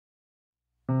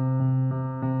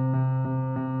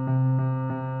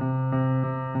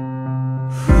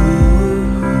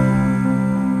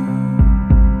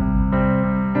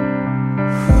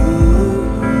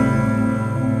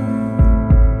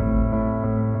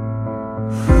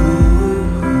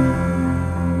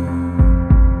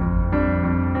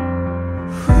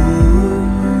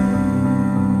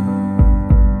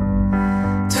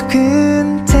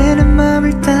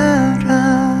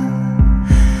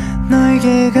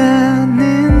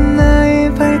가는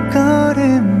나의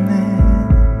발걸음은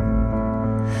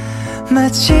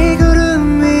마치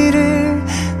구름 위를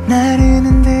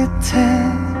나르는 듯해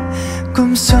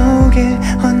꿈속에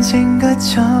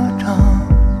언젠가처럼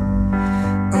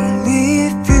Only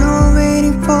if you're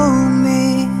waiting for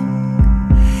me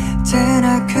then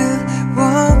I could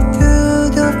walk through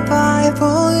the fire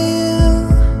for you.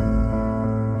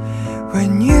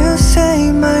 When you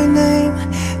say my name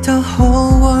the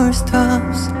whole world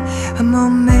stops. I'm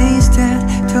amazed at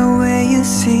the way you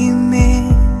see me.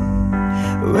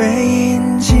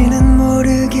 왜인지는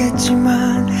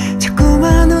모르겠지만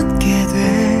자꾸만 웃게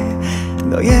돼.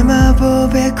 너의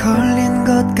마법에 걸린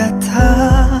것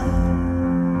같아.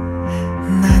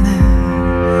 나는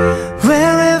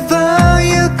Wherever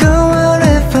you go,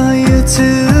 whatever you do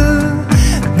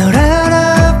널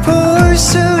알아볼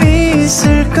수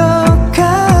있을 것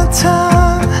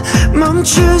같아.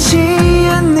 멈추지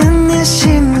않는 내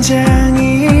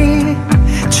심장이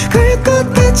죽을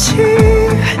것 같이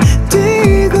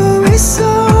뛰고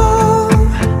있어.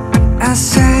 I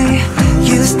say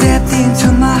you stepped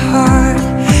into my heart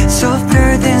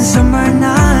softer than summer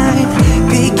night.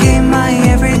 Became my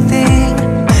everything.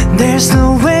 There's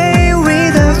no way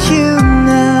without you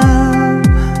now.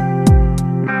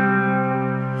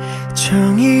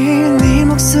 종일 네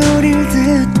목소리를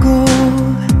듣고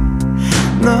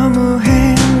너무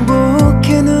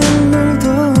행복해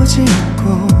눈물도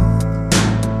짓고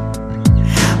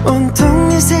온통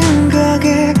네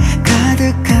생각에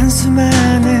가득한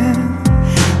수많은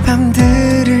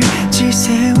밤들을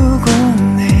지새우고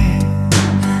네.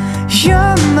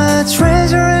 You're my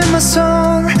treasure and my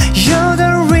soul. You're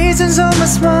the reasons of my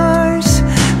smiles.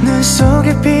 눈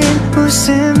속에 핀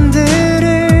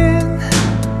웃음들은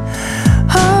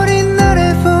어린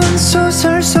날에 본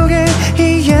소설 속의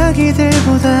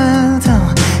이야기들보다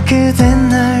더 그댄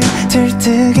날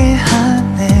들뜨게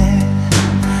하네.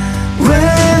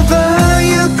 Wherever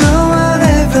you go,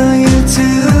 whatever you do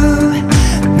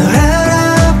널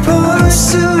알아볼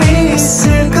수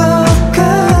있을 것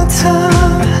같아.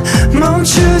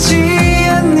 멈추지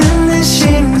않는 내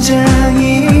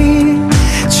심장이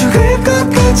죽을 것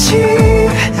같이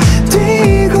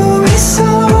뛰고 있어.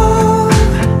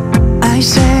 I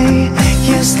say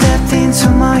you stepped into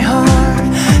my heart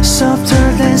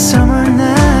softer than summer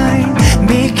night.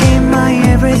 Became my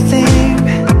everything.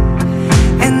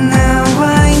 And now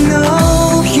I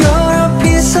know you're a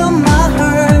piece of my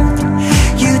heart.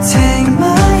 You take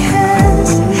my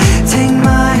hands, take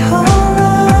my whole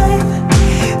life.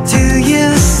 Do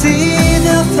you see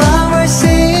the flowers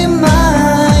in my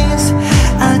eyes?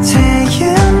 I'll tell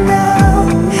you now,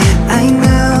 I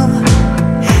know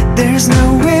there's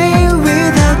no way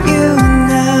without you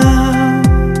now.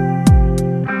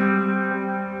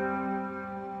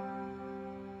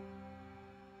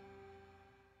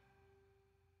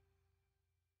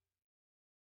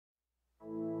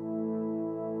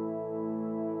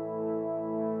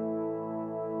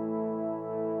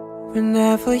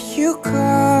 Whenever you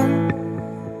come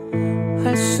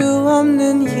할 수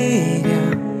없는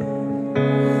일이야.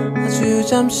 아주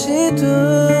잠시 두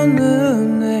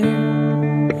눈을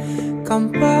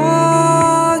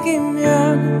깜빡이면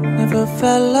Never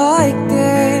felt like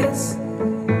this.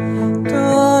 또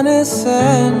어느새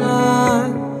난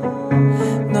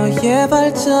너의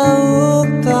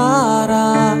발자국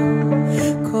따라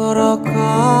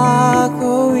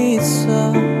걸어가고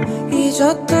있어.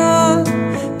 잊었던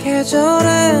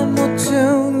계절의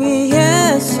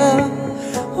모퉁이에서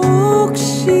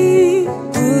혹시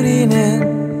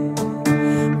우리는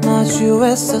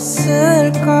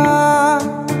마주했었을까.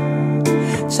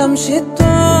 잠시 또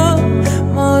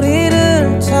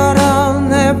머리를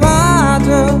털어내봐도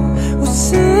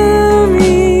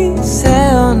웃음이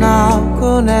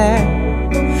새어나오곤 해.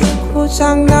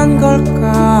 고장난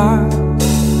걸까.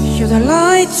 You're the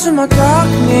light to my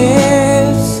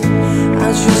darkness.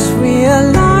 I just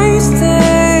realized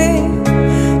it.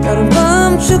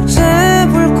 여름밤 축제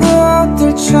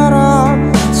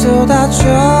불꽃들처럼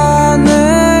쏟아져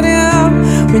내려.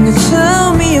 When you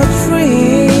tell me your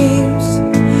dreams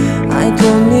I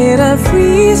don't need a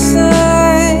reason.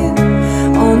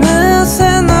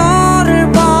 어느새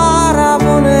너를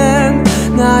바라보는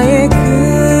나의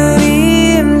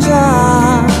그림자.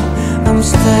 I'm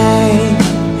staying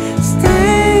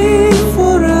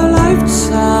for a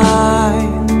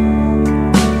lifetime.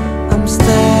 I'm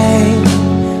staying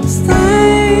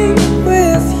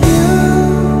with you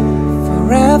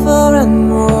forever and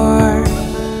more.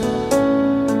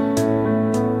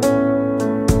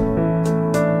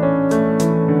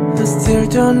 I still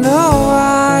don't know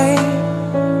why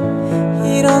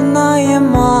이런 나의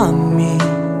마음이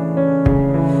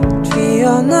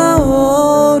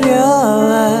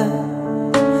나오려 해.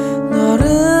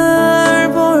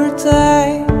 너를 볼 때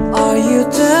Are you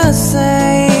the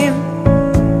same?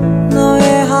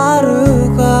 너의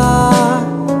하루가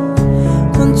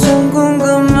엄청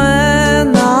궁금해.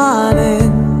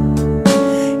 나는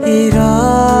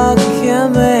이렇게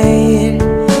매일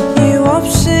이유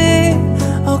없이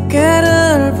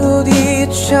어깨를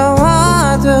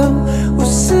부딪혀와도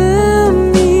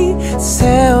웃음이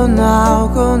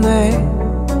새어나오곤 해.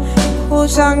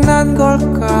 고장난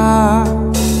걸까?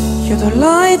 You're the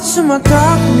light to my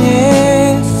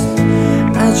darkness.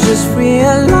 I just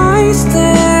realized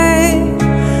it.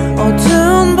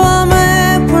 어두운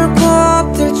밤에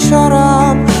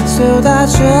불꽃들처럼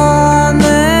쏟아져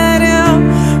내려.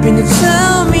 When you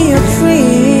tell me your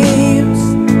dreams,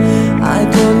 I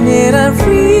don't need a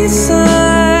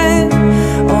reason.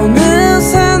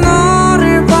 어느새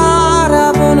너를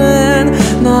바라보는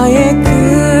나의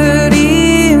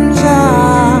그림자.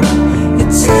 It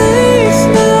takes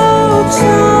no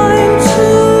time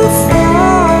to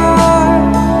fall.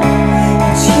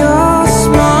 It's your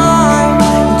smile,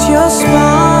 it's your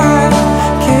smile.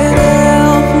 Can't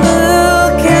help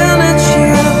looking at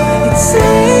you. It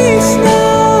takes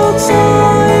no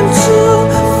time to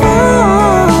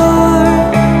fall.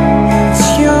 It's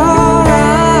your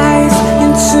eyes,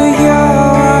 into your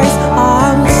eyes.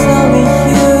 I'm telling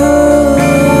you,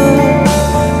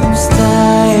 I'm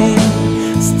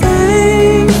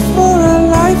staying for a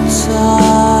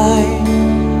lifetime.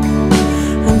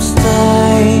 I'm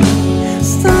staying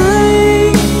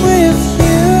with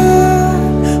you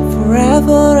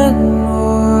forever and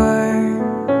more.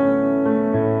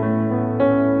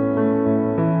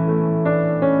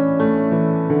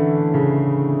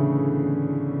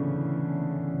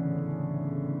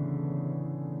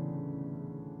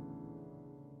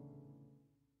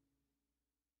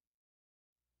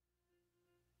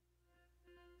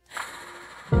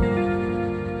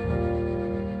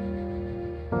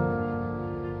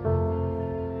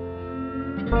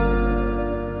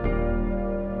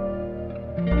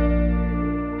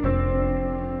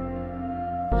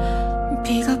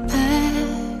 비겁해.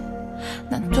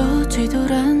 난 또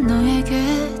뒤돌아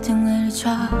너에게 등을 져.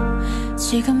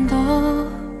 지금도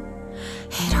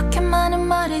이렇게 많은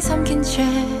말이 삼킨 채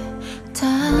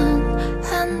단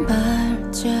한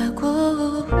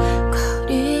발자국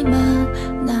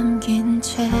거리만 남긴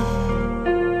채.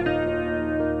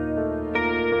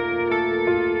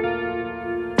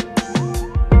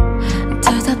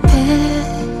 대답해.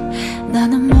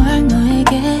 나는 뭘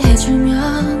너에게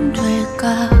해주면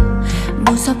될까?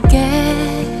 무섭게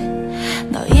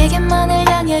너에게만을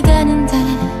향해 가는데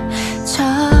저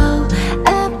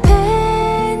앞에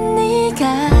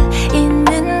네가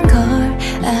있는 걸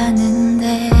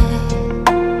아는데.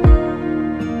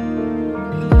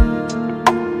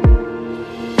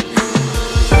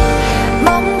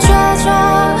 멈춰줘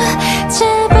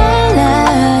제발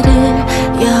나를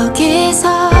여기서.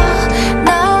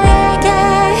 너에게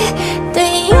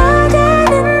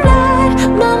뛰어가는 날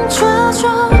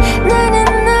멈춰줘. 나는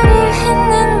너를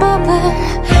잊는 법을.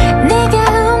 네가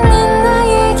없는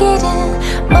나의 길은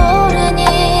모르니.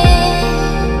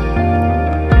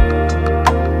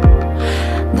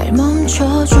 날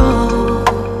멈춰줘.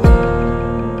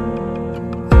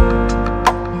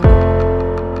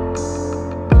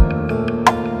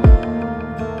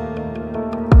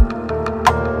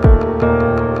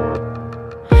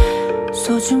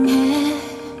 소중해.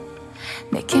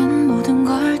 내겐 모든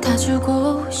걸 다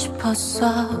주고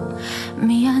싶었어.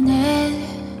 미안해.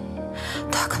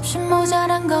 턱없이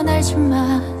모자란 건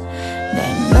알지만 내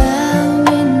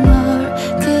마음이 널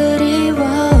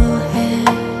그리워해.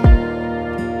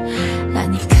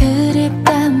 아니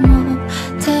그립다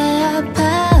못해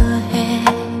아파해.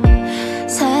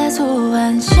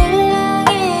 사소한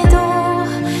실랑이도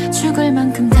죽을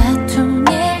만큼 다툰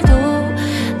일도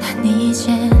난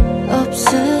이젠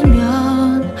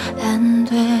없으면 안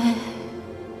돼.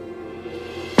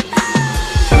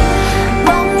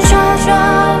 멈춰줘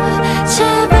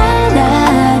제발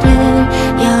나를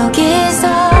여기서.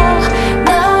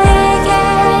 너에게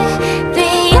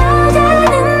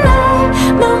뛰어가는 날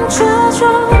멈춰줘.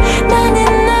 나는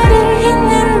너를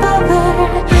잊는 법을.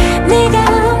 네가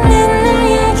없는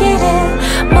나의 길은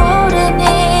모르니.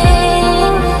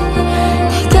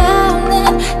 네가 없는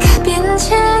가빈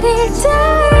자리를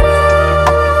따라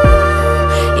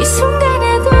이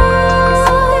순간에도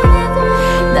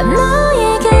난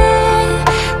너에게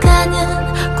가는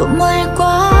꿈을 꿔.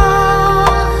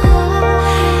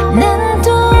 난 또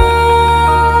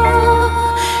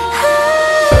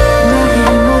너의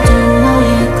모든 너의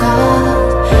것.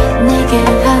 내게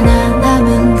하나 남은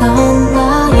건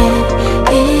너의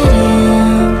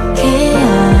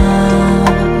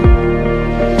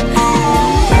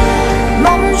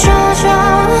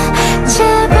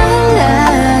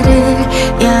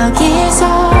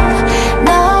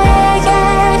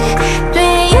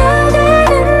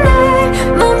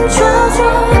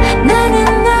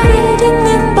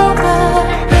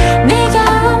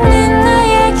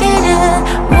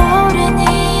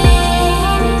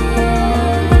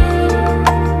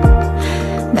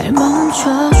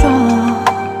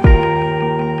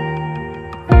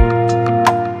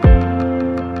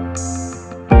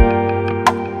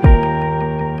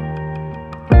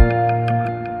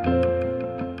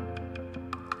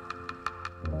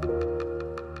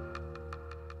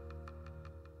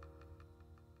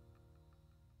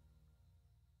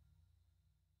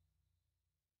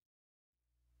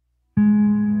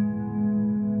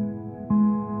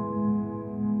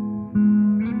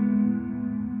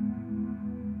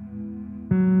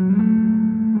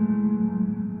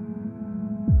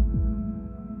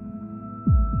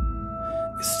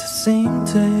same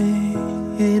day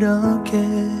이렇게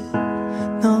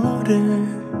너를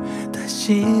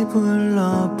다시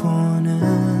불러보는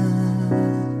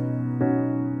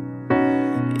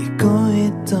잊고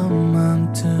있던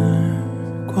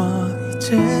맘들과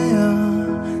이제야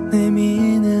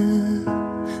내미는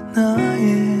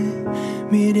나의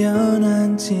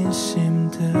미련한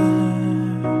진심들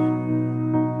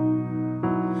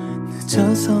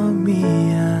늦어서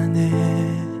미안해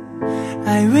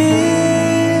I wish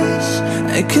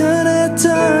I could have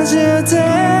told you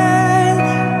that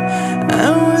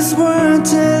I was born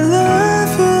to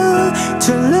love you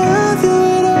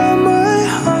with all my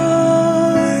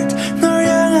heart 널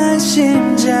향한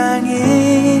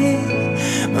심장이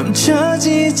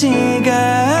멈춰지지가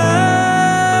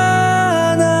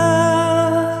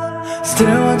않아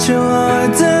Still want you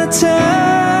all the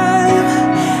time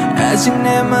아직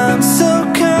내 맘속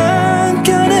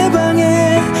한켠의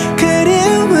방에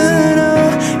그리움으로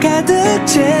가득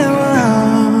채워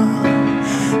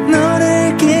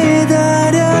너를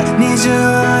기다려 Need you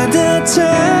all the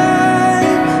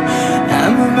time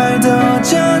아무 말도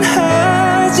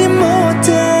전하지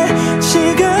못해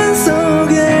시간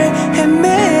속을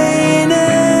헤매이는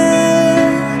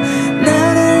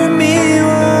나를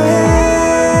미워해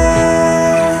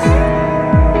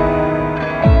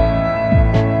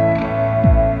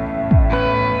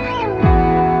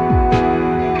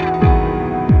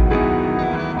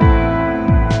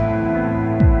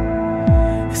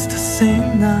It's the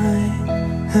same night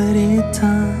흐릿한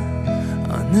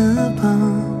어느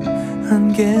밤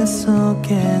안개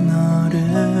속에 너를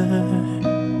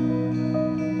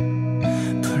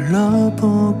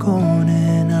불러보곤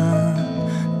해 난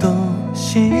또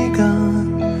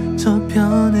시간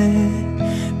저편에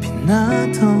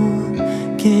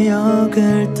빛나던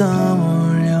기억을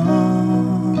떠올려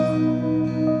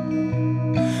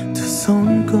두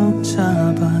손 꼭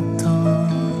잡았던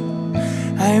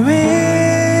I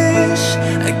wish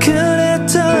I could have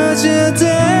told you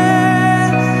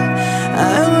that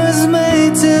I was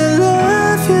made to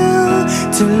love you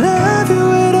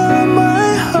with all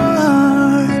my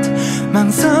heart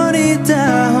망설이다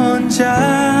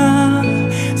혼자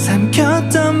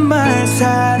삼켰던 말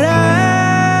사랑해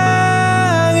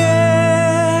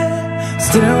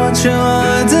Still want you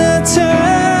all the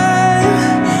time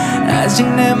아직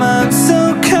내 맘속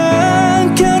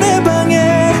한켠의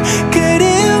방에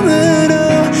그리움으로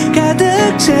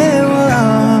가득 채워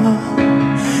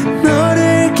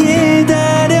너를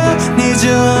기다려 Need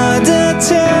you all the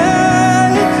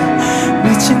time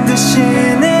미친 듯이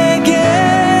내게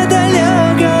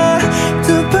달려가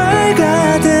두 팔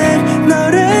가득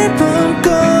너를 품고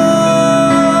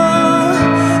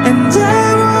And I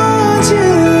want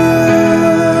you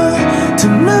to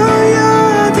know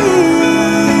you're the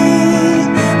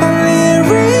only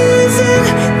reason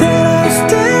that I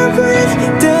still breathe,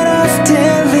 that I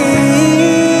still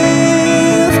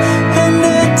live And I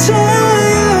tell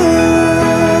you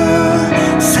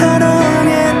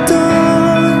사랑했던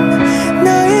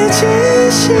나의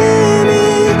진심이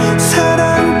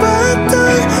사랑받던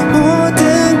모든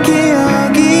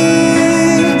기억이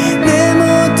내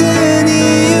모든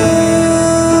이유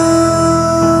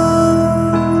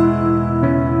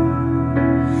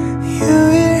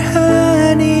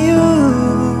유일한 이유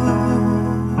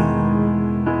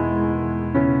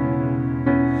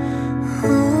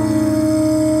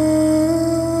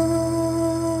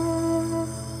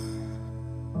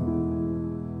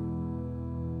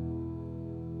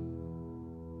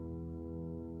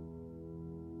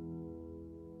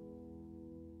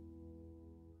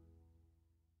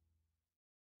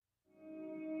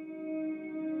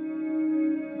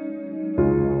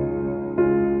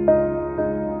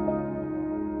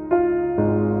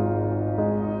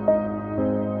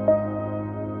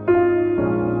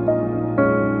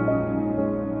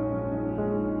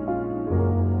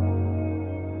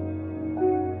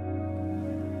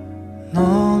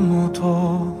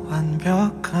너무도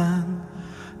완벽한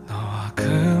너와 그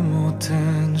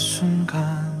모든 순간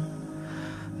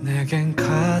내겐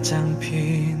가장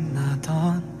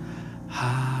빛나던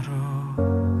하루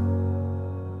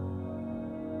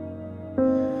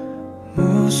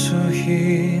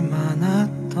무수히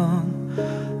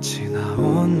많았던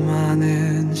지나온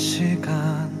많은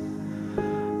시간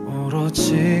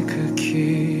오로지 그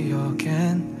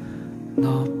기억엔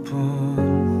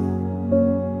너뿐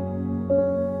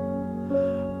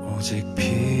오직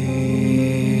피어난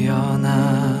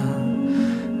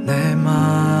내 맘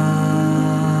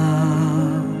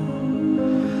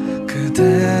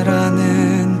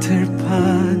그대라는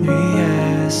들판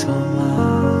위에서만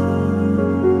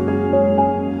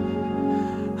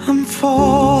I'm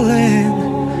falling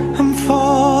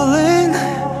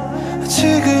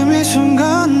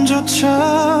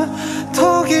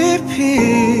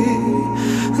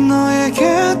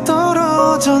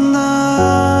떨어졌나.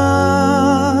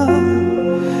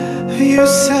 You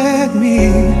said me,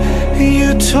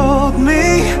 you told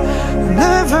me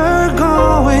never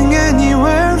going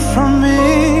anywhere from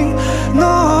me.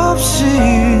 너 없이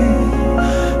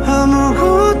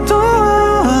아무것도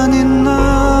아닌 나.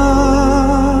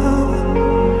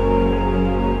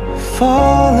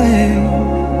 Falling,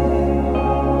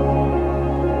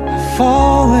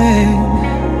 falling,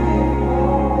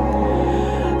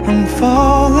 I'm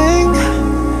falling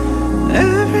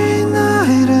every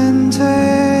night and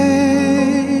day.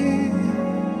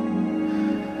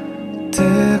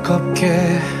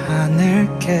 뜨겁게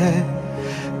하늘께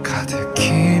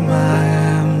가득히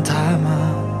마음 담아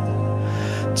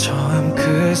처음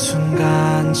그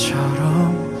순간처럼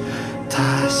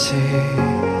다시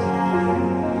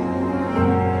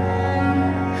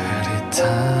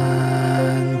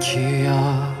흐릿한 기억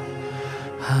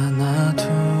하나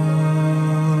둘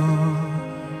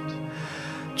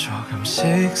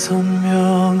조금씩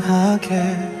선명하게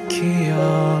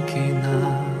기억이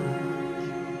나.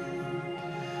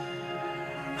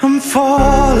 I'm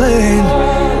falling,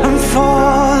 I'm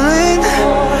falling.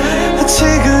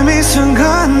 지금 이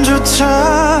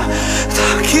순간조차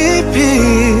더 깊이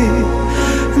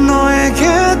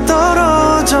너에게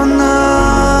떨어졌나.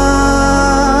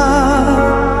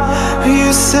 You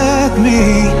said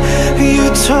me, you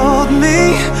told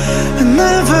me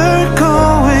never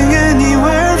going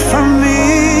anywhere from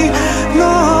me.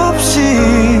 너 없이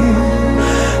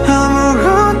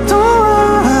아무것도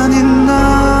아닌 나.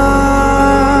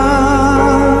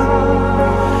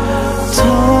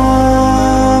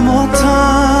 더 못한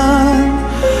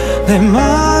내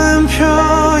마음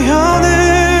표현을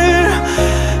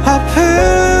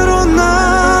앞으로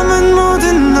남은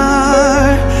모든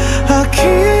날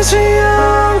아끼지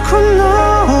않고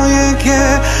너에게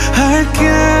할게.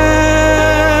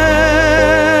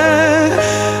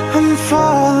 I'm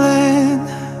falling,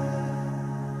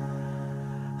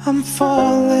 I'm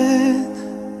falling.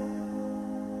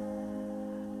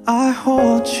 I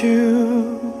hold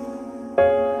you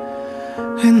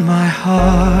in my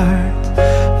heart.